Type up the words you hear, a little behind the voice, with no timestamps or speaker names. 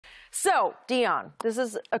So, Deion, this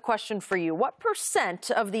is a question for you. What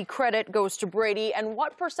 % of the credit goes to Brady, and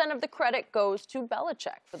what % of the credit goes to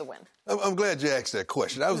Belichick for the win? I'm glad you asked that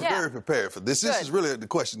question. I was very prepared for this. This is really the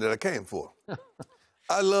question that I came for.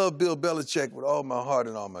 I love Bill Belichick with all my heart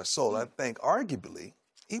and all my soul. I think, arguably,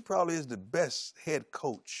 he probably is the best head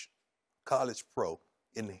coach, college pro,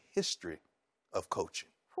 in the history of coaching.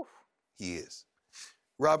 Whew. He is.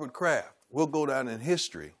 Robert Kraft will go down in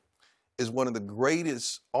history is one of the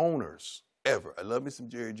greatest owners ever. I love me some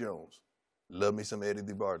Jerry Jones. Love me some Eddie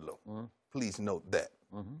DeBartolo. Please note that.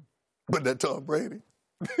 But that Tom Brady.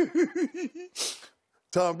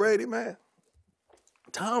 Tom Brady, man.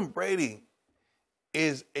 Tom Brady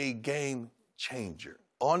is a game changer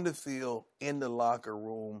on the field, in the locker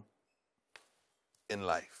room, in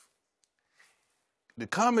life. The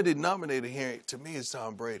common denominator here, to me, is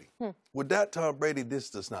Tom Brady. Without Tom Brady, this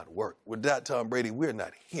does not work. Without Tom Brady, we're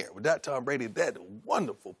not here. Without Tom Brady, that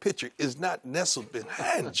wonderful picture is not nestled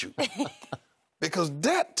behind you. Because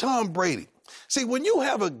that Tom Brady, see, when you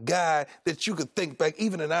have a guy that you could think back,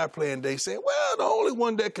 even in our playing day, say, well, the only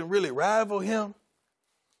one that can really rival him,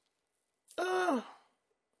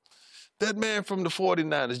 that man from the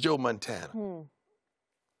 49ers, Joe Montana,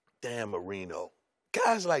 Dan Marino.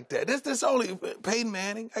 Guys like that. That's only Peyton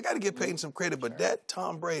Manning. I got to give Peyton some credit, but that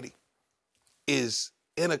Tom Brady is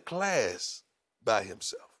in a class by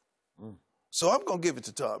himself. So I'm going to give it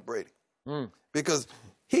to Tom Brady because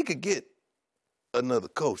he could get another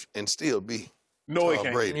coach and still be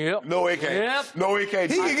Tom Brady. No, he can't. No, he can't.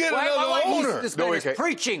 He can get another owner. This man is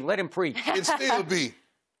preaching. Let him preach. And still be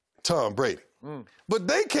Tom Brady. But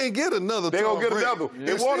they can't get another Tom Brady. They're going to get another.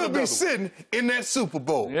 They want to be sitting in that Super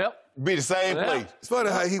Bowl. Be the same place. It's funny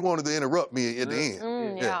how he wanted to interrupt me at the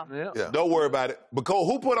end. Don't worry about it. Because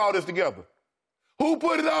who put all this together? Who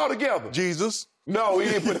put it all together? Jesus. No, he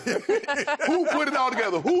didn't put it. Who put it all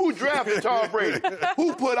together? Who drafted Tom Brady?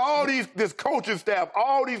 Who put all this coaching staff,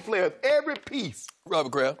 all these players, every piece?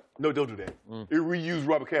 Robert Kraft. No, don't do that. We use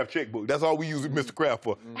Robert Kraft's checkbook. That's all we use Mr. Kraft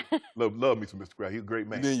for. Love me some Mr. Kraft. He's a great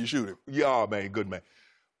man. Then you shoot him. Yeah, man, good man.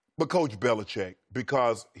 But Coach Belichick,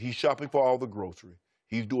 because he's shopping for all the groceries.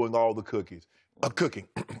 He's doing all the cooking.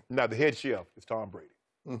 Now, the head chef is Tom Brady.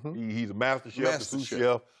 He's a master chef, the sous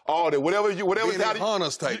chef, all that. Whatever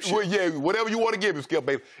type shit. Yeah, whatever you want to give him, Skip,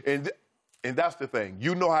 baby. And that's the thing.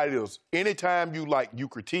 You know how it is. Anytime you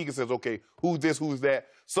critique and says, okay, who's this, who's that,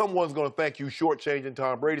 someone's going to think you shortchanging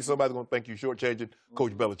Tom Brady. Somebody's going to think you shortchanging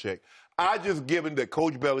Coach Belichick. I just given that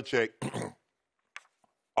Coach Belichick,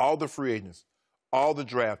 all the free agents, all the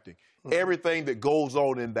drafting, everything that goes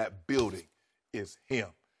on in that building is him.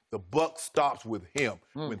 The buck stops with him.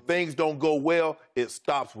 When things don't go well, it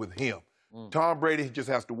stops with him. Tom Brady just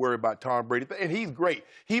has to worry about Tom Brady, and he's great.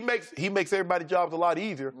 He makes everybody's jobs a lot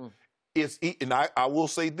easier. And I will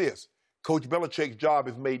say this: Coach Belichick's job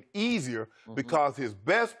is made easier because his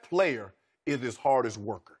best player is his hardest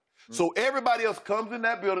worker. So everybody else comes in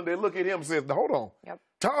that building, they look at him and says, "Hold on,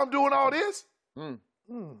 Tom doing all this?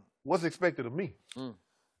 What's expected of me?"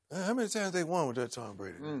 How many times they won with that Tom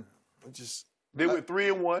Brady? They went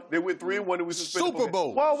 3-1. They went 3-1 and we suspended. Super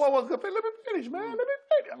Bowl. Whoa. Let me finish, man. Let me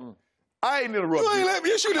finish. I ain't interrupt you. You ain't let me.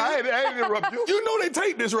 Yes, you did. I ain't interrupt you. You know they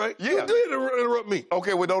take this, right? Yeah. You did interrupt me.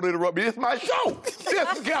 Okay, well, don't interrupt me. It's my show.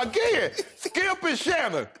 Again, Skip and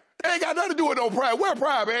Shannon. Ain't got nothing to do with no Prime. We're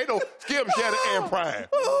Prime. Ain't no Skip, Shannon, and Prime.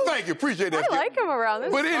 Thank you. Appreciate that. I like him around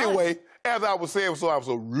this. But anyway, as I was saying, so I was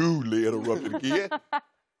so rudely interrupted again.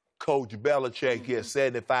 Coach Belichick gets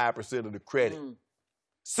 75% of the credit.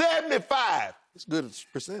 75. It's good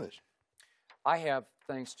percentage. I have,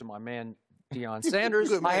 thanks to my man Deion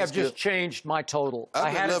Sanders, I have just changed my total. I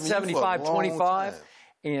had it 75-25,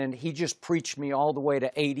 and he just preached me all the way to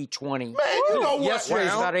 80-20. Man, you know what?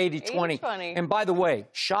 Yesterday's about 80-20. And by the way,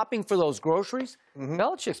 shopping for those groceries,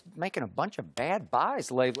 Belichick's making a bunch of bad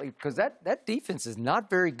buys lately because that defense is not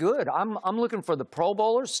very good. I'm looking for the Pro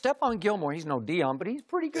Bowlers. Stephon Gilmore, he's no Deion, but he's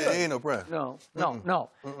pretty good. Yeah, he ain't no Prime. No. Man, go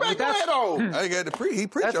ahead on. I got to he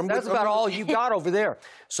preached. That's about all you got over there.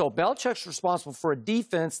 So Belichick's responsible for a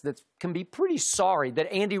defense that can be pretty sorry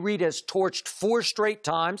that Andy Reid has torched 4 straight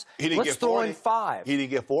times. Let's throw in 5. He didn't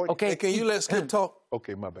get 40. Okay, hey, can you let Skip talk?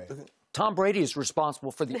 Okay, my bad. Tom Brady is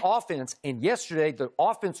responsible for the offense, and yesterday the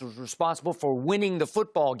offense was responsible for winning the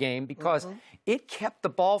football game because it kept the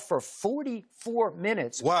ball for 44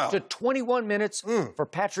 minutes to 21 minutes for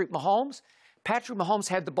Patrick Mahomes. Patrick Mahomes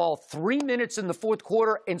had the ball 3 minutes in the fourth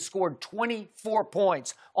quarter and scored 24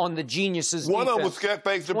 points on the geniuses' One defense. of them was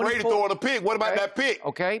thanks to Brady throwing a pick. What about that pick?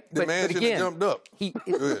 Okay, the man should have jumped up.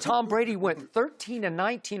 Tom Brady went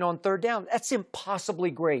 13-19 on third down. That's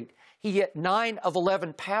impossibly great. he hit 9 of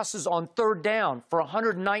 11 passes on 3rd down for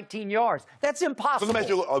 119 yards. That's impossible. So let me ask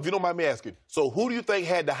you, if you don't mind me asking, so who do you think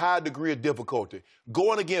had the high degree of difficulty?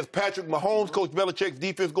 Going against Patrick Mahomes, Coach Belichick's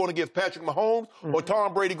defense going against Patrick Mahomes, or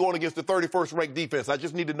Tom Brady going against the 31st ranked defense? I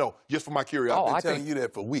just need to know, just for my curiosity. I've been telling you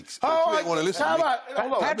that for weeks. Oh, you ain't want to listen to me.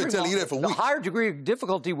 I've been telling you that for weeks. The higher degree of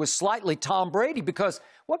difficulty was slightly Tom Brady because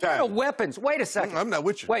what kind of weapons? Wait a second. I'm not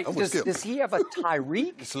with you. Wait, I'm with Skip. does he have a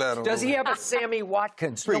Tyreek? Does he have a Sammy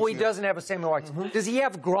Watkins? No, he doesn't have a Sammy Watkins. Does he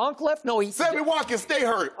have Gronk left? No, he. Sammy Watkins stay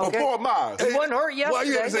hurt from Fort Myers. He wasn't hurt yesterday. Why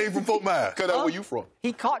you have to say from Fort Myers? Because that's where you from.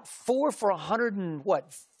 He caught 4 for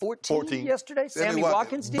 114 yesterday. Sammy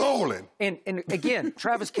Watkins did. Bowling. And again,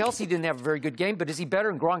 Travis Kelce didn't have a very good game, but is he better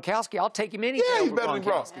than Gronkowski? I'll take him any day. Yeah, he's better than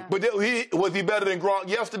Gronk. Yeah. But was he better than Gronk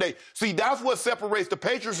yesterday? See, that's what separates the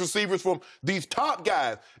Patriots receivers from these top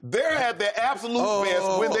guys. They're at their absolute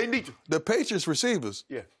best when they need to. The Patriots receivers.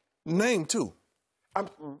 Yeah. Name 2.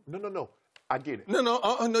 No. I get it.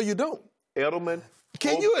 No, you don't. Edelman.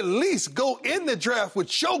 Can you at least go in the draft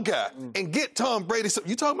with your guy and get Tom Brady?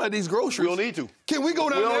 You talking about these groceries? We don't need to. Can we go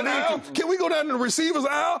down that aisle? Can we go down to the receivers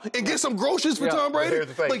aisle and get some groceries for Tom Brady? Here's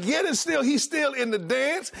the thing. But yet and still, he's still in the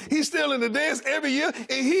dance. He's still in the dance every year,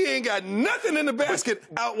 and he ain't got nothing in the basket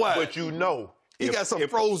out wide. But you know. He got some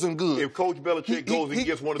frozen goods. If Coach Belichick goes and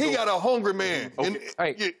gets one of those. He got a hungry man. Okay.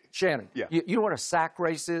 Hey, Shannon, you know what a sack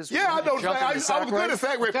race is? Yeah, I know. I was good at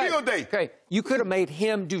sack race. Field day. Okay, you could have made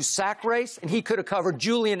him do sack race, and he could have covered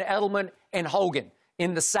Julian Edelman and Hogan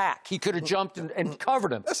in the sack. He could have jumped and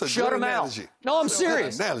covered him. That's a Shut good him analogy. out. No, I'm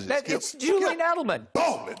serious. It's Julian Edelman.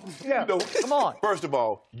 Bowling. Yeah, come on. First of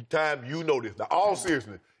all, you know this. Now, all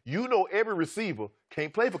seriousness, you know every receiver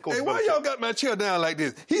can't play for Coach Belichick. Hey, why y'all got my chair down like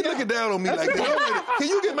this? He looking down on me like that. Can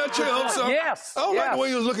you get my chair up, son? Yes. I don't like the way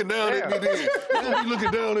you was looking down at me then. You don't be looking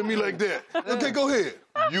down at me like that. Okay, go ahead.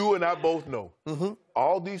 You and I both know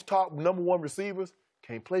all these top number 1 receivers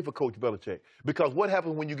can't play for Coach Belichick. Because what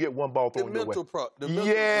happens when you get one ball thrown your way? The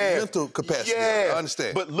mental capacity. Yeah. I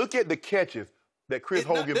understand. But look at the catches that Chris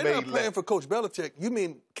Hogan made. They're not playing for Coach Belichick. You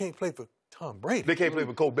mean can't play for Tom Brady? They can't play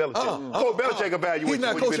for Coach Belichick. Coach Belichick evaluates. He's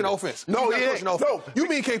not coaching offense. No, he ain't. No. You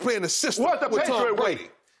mean can't play in the system with Tom Brady?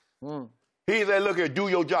 He said, look here, do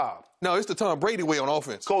your job. No, it's the Tom Brady way on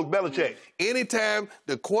offense. Coach Belichick. Anytime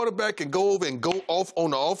the quarterback can go over and go off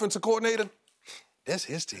on the offensive coordinator, that's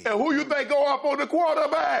his team. And who you think go up on the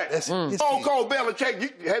quarterback? That's his team. Coach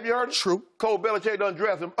Belichick. Have you heard it? True. Coach Belichick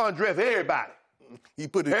undress everybody. He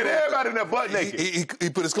put his everybody in there butt naked. He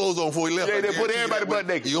put his clothes on before he left. Yeah, they put everybody butt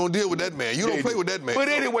naked. You don't deal with that man. You don't play with that man. But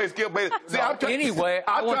anyway, Skip, baby. See, I'm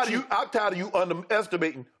tired of you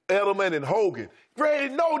underestimating Edelman and Hogan.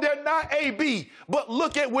 Brady, no, they're not AB. But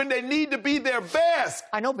look at when they need to be their best.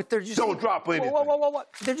 I know, but they're just... Don't drop anything. Whoa.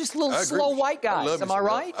 They're just little slow white guys. Am I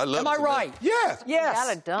right? Am I right? Yes.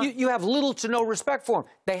 You have little to no respect for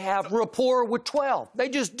them. They have rapport with 12. They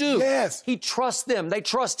just do. Yes. He trusts them. They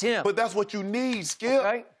trust him. But that's what you need, Skip.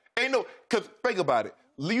 Okay. Ain't no... Because think about it.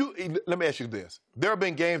 Let me ask you this. There have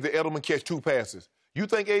been games that Edelman catch 2 passes. You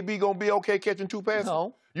think AB going to be okay catching 2 passes?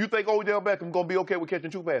 No. You think Odell Beckham going to be okay with catching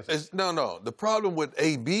 2 passes? No. The problem with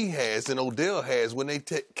AB has and Odell has when they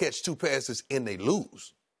catch 2 passes and they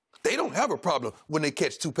lose. They don't have a problem when they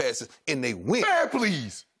catch 2 passes and they win. Man,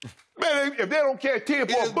 please. Man, if they don't catch 10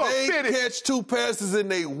 for a buck, if they catch 2 passes and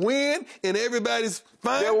they win and everybody's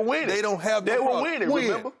fine, they were winning. They don't have no They problem. were winning,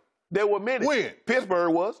 remember? They were winning. Win.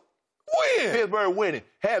 Pittsburgh was. Win. Pittsburgh winning.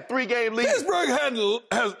 Had 3-game lead. Pittsburgh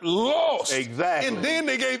has lost. Exactly. And then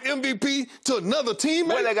they gave MVP to another teammate.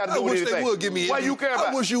 What they got to do with anything? I wish they would give me MVP. Why you care about?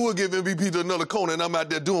 I wish you would give MVP to another corner and I'm out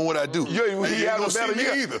there doing what I do. He had a better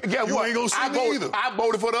year. Either. Guess you what? ain't going to see me either. I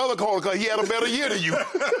voted for the other corner because he had a better year than you.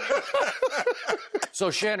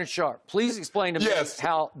 So, Shannon Sharpe, please explain to me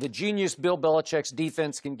how the genius Bill Belichick's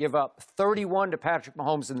defense can give up 31 to Patrick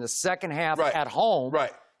Mahomes in the second half at home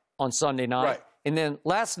on Sunday night. Right. And then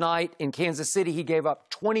last night in Kansas City, he gave up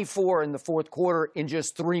 24 in the fourth quarter in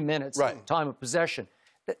just 3 minutes time of possession.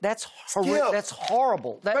 That's horrible. That's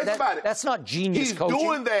horrible. Think about it. That's not genius coaching. He's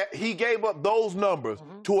doing that. He gave up those numbers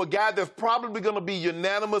to a guy that's probably going to be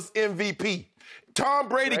unanimous MVP. Tom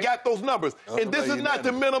Brady got those numbers. And this is not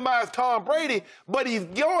to minimize Tom Brady, but he's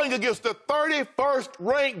going against the 31st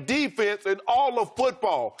ranked defense in all of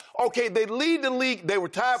football. Okay, they lead the league. They were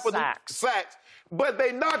tied for the sacks, but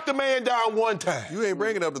they knocked the man down one time. You ain't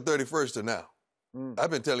bringing up the 31st to now.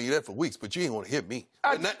 I've been telling you that for weeks, but you ain't want to hit me.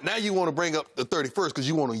 Now you want to bring up the 31st because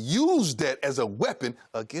you want to use that as a weapon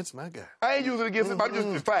against my guy. I ain't using it against him. I'm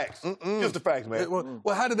just the facts. Just the facts, man.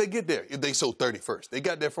 Well, how did they get there if they sold 31st? They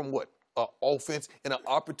got there from what? an offense and an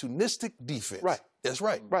opportunistic defense. Right. That's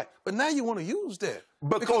right. Right. But now you want to use that.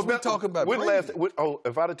 Because we're talking about Brady.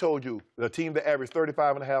 If I'd have told you the team that averaged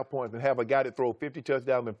 35.5 points and have a guy that throw 50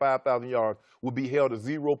 touchdowns and 5,000 yards would be held to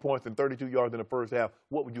 0 points and 32 yards in the first half,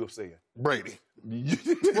 what would you have said? Brady.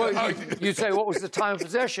 Well, you'd say, what was the time of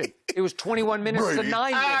possession? It was 21 minutes Brady. to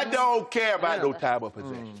 9 minutes. I don't care about no time of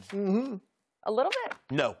possession. Mm-hmm. A little bit.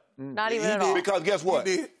 No. Not even at all. Because guess what?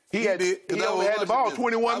 He did. He only had the ball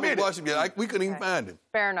 21 minutes. We couldn't even find him.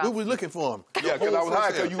 Fair enough. We was looking for him. Yeah, because I was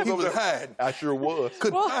hiding. He was hiding. I sure was.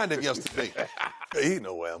 Couldn't find him yesterday. He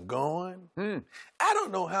know where I'm going. I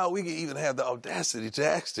don't know how we can even have the audacity to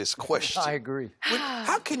ask this question. I agree.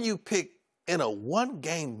 How can you pick in a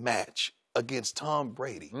one-game match against Tom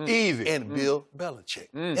Brady Easy. and Bill Belichick?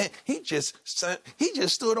 And he just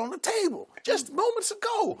stood on the table just moments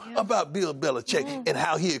ago about Bill Belichick and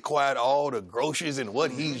how he acquired all the groceries and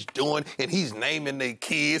what he's doing, and he's naming their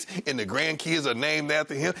kids, and the grandkids are named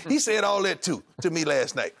after him. He said all that too to me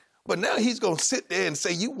last night. But now he's going to sit there and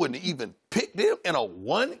say you wouldn't even pick them in a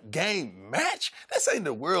one-game match? This ain't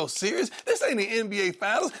the World Series. This ain't the NBA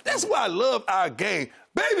Finals. That's why I love our game.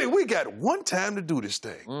 Baby, we got one time to do this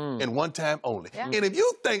thing, and one time only. Yeah. And if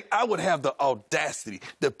you think I would have the audacity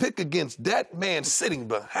to pick against that man sitting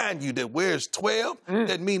behind you that wears 12,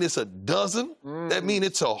 that mean it's a dozen, that mean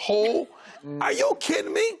it's a whole, are you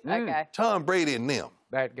kidding me? Okay. Tom Brady and them.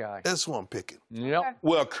 That guy. That's who I'm picking. Yep.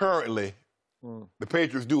 Well, currently, the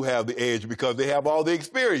Patriots do have the edge because they have all the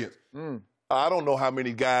experience. I don't know how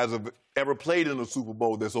many guys have ever played in a Super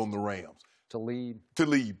Bowl that's on the Rams. To lead.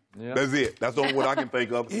 Yep. That's it. That's the only one I can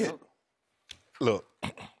think of. Yeah. Look,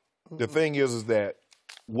 the thing is that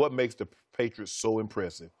what makes the Patriots so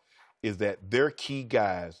impressive is that their key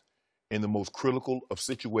guys in the most critical of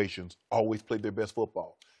situations always play their best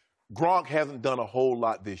football. Gronk hasn't done a whole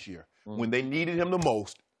lot this year. When they needed him the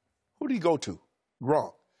most, who did he go to?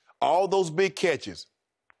 Gronk. All those big catches,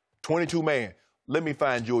 22-man, let me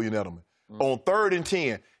find Julian Edelman. On 3rd and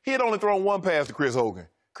 10, he had only thrown one pass to Chris Hogan.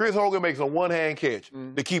 Chris Hogan makes a one-hand catch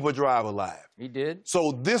to keep a drive alive. He did.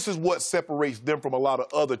 So this is what separates them from a lot of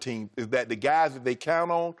other teams, is that the guys that they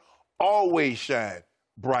count on always shine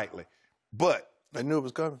brightly. But I knew it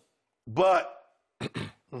was coming. But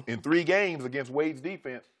in 3 games against Wade's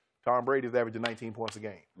defense, Tom Brady's averaging 19 points a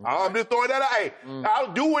game. I'm just throwing that out. Hey,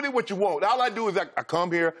 I'll do with it what you want. All I do is I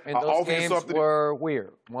come here, and I those offer you games something. were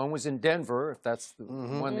weird. One was in Denver, if that's the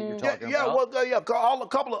one that you're talking about.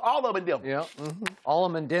 All of them in Denver. Yeah. All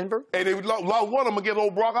of them in Denver? And they lost one of them against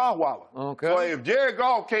old Brock Osweiler. Okay. So if Jared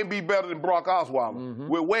Goff can't be better than Brock Osweiler,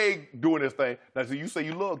 with Wade doing this thing, now so you say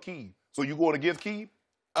you love Keith, so you going against Keith?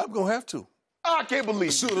 I'm going to have to. I can't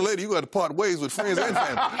believe Sooner or later, you got to part ways with friends and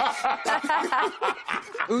family.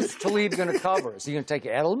 Who's Talib going to cover? Is he going to take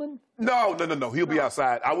Edelman? No. He'll be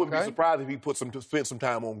outside. I wouldn't be surprised if he spent some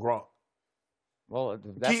time on Gronk. Well,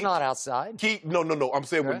 that's not outside. No. I'm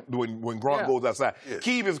saying when Gronk goes outside. Yeah.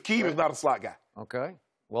 Keith is not a slot guy. Okay.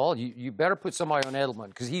 Well, you better put somebody on Edelman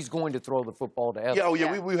because he's going to throw the football to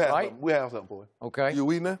Edelman. We have something. We have something for him. Okay.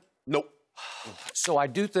 You now? Nope. So I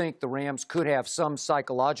do think the Rams could have some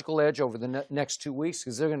psychological edge over the next 2 weeks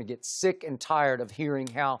because they're going to get sick and tired of hearing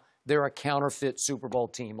how they're a counterfeit Super Bowl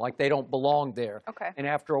team, like they don't belong there. Okay. And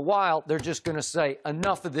after a while, they're just going to say,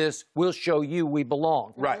 enough of this, we'll show you we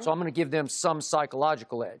belong. Right. So I'm going to give them some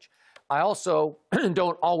psychological edge. I also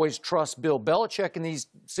don't always trust Bill Belichick in these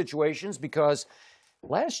situations because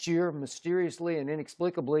last year, mysteriously and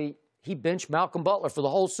inexplicably, he benched Malcolm Butler for the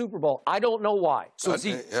whole Super Bowl. I don't know why. So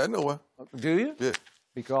I know why. Do you? Yeah.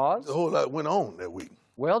 Because? A whole lot went on that week.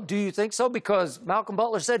 Well, do you think so? Because Malcolm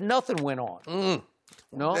Butler said nothing went on.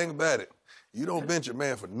 No? Think about it. You don't bench a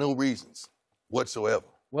man for no reasons whatsoever.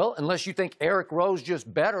 Well, unless you think Eric Rowe's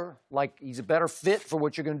just better, like he's a better fit for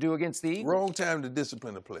what you're going to do against the Eagles. Wrong time to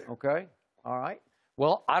discipline a player. Okay. All right.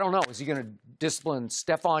 Well, I don't know. Is he going to discipline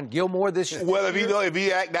Stephon Gilmore this year? Well, if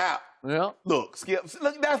he act out. Yeah. Look, Skip,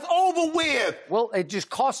 look, that's over with. Well, it just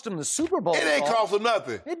cost him the Super Bowl. It ain't cost him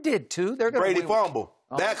nothing. It did, too. They're going Brady fumble.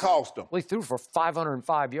 That cost him. Well, he threw for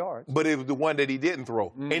 505 yards. But it was the one that he didn't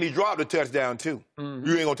throw. And he dropped a touchdown, too. You ain't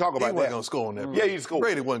going to talk about that. He wasn't going to score on that. Yeah, he scored.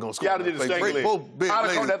 Brady wasn't going to score Yeah, on did that. the stanky leg. Both big I'd have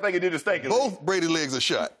legs. caught that thing and did the stanky leg. Both Brady legs are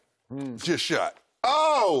shot. Just shot.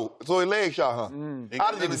 Oh, so his leg shot, huh? Ain't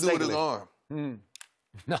got nothing to do with his arm.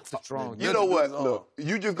 Nothing's wrong. You know what? Look,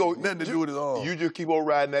 you just go. Nothing to do with his arm. You just keep on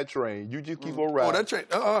riding that train. You just keep on riding. Oh, that train?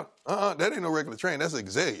 That ain't no regular train. That's a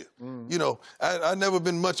Xavier. You know, I never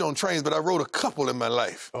been much on trains, but I rode a couple in my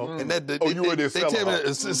life. And you were this they fella, tell me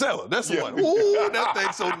it's a seller. That's the one. Ooh, that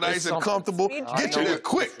thing's so nice and comfortable. Get you there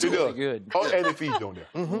quick, too. Really good. Oh, and the feet on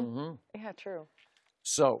there. Yeah, true.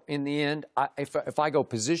 So, in the end, if I go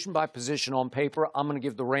position by position on paper, I'm going to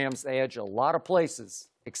give the Rams the edge a lot of places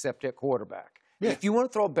except at quarterback. Yeah. If you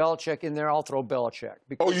want to throw Belichick in there, I'll throw Belichick.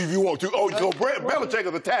 Oh, if you want to. Oh, so Belichick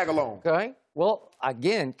is a tag-along. Okay. Well,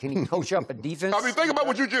 again, can he coach up a defense? I mean, think about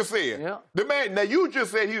what you just said. Yeah. The man, now you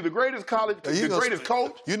just said he's the greatest coach.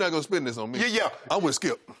 You're not going to spin this on me. Yeah. I'm with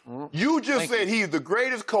Skip. You just said he's the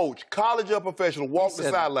greatest coach, college or professional, walk the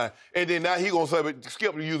sideline, and then now he's going to say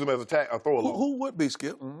Skip to use him as a throw-along. Who would be,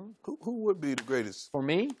 Skip? Who would be the greatest? For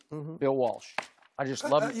me, Bill Walsh. I just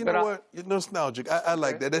love it. You know what? You're nostalgic. I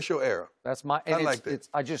like that. That's your era. That's my. And I like that.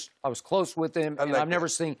 I was close with him, and I've never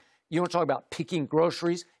seen. You want to talk about picking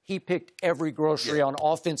groceries? He picked every grocery on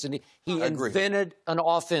offense, and he invented an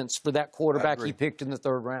offense for that quarterback he picked in the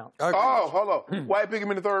 3rd round. Oh, hold on. Why pick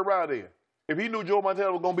him in the 3rd round then? If he knew Joe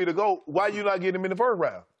Montana was going to be the GOAT, why you not getting him in the 1st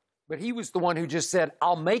round? But he was the one who just said,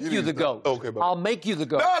 I'll make you the GOAT. Okay, I'll make you the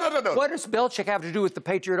GOAT. No. What does Belichick have to do with the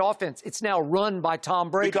Patriot offense? It's now run by Tom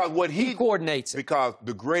Brady. Because he coordinates it. Because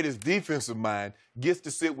the greatest defensive mind gets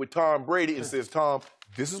to sit with Tom Brady and says, Tom,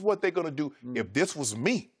 this is what they're going to do. If this was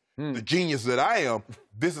me, the genius that I am,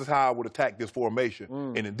 this is how I would attack this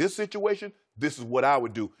formation. And in this situation, this is what I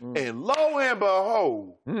would do. And lo and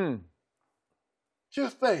behold,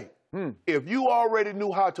 just think, if you already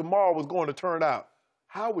knew how tomorrow was going to turn out,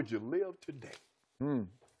 how would you live today?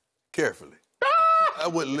 Carefully. I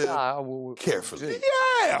would live carefully.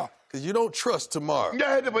 Yeah. Because you don't trust tomorrow.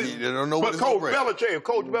 Yeah, but you don't know what Coach Belichick, if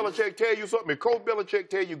Coach Belichick tell you something, if Coach Belichick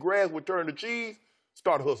tell you grass would turn to cheese,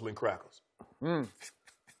 start hustling crackers. Where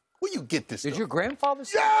you get this Did stuff? your grandfather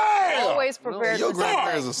say? Yeah! Always prepared. Your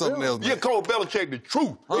grandparents or something else. Yeah, Coach Belichick, the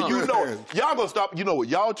truth. And you know, y'all gonna stop. You know what?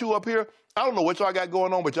 Y'all two up here, I don't know what y'all got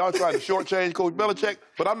going on, but y'all trying to shortchange Coach Belichick,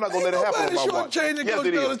 but I'm not going to let it happen on my watch. Yes, Coach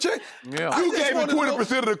Belichick. Yeah. You gave him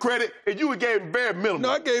 20% of the credit, and you gave him bare minimum.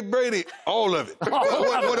 No, I gave Brady all of it.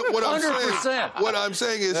 What I'm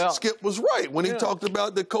saying is Skip was right when he talked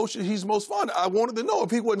about the coach he's most fond of. I wanted to know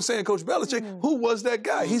if he wasn't saying Coach Belichick, who was that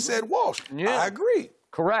guy? He said Walsh. Yeah. I agree.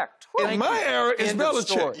 Correct. In my era, it's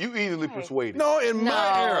Belichick. You easily persuaded. No, in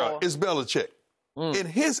my era, it's Belichick. In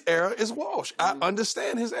his era, it's Walsh. I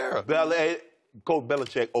understand his era. Coach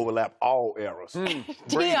Belichick overlapped all eras.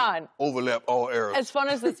 Deion. Overlap all eras. As fun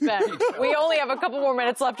as it's been, we only have a couple more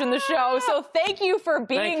minutes left in the show, so thank you for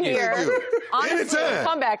being here. Thank you. Honestly, Anytime.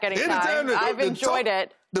 come back anytime. I've enjoyed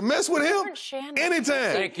it. To mess with him,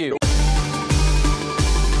 anytime. Thank you.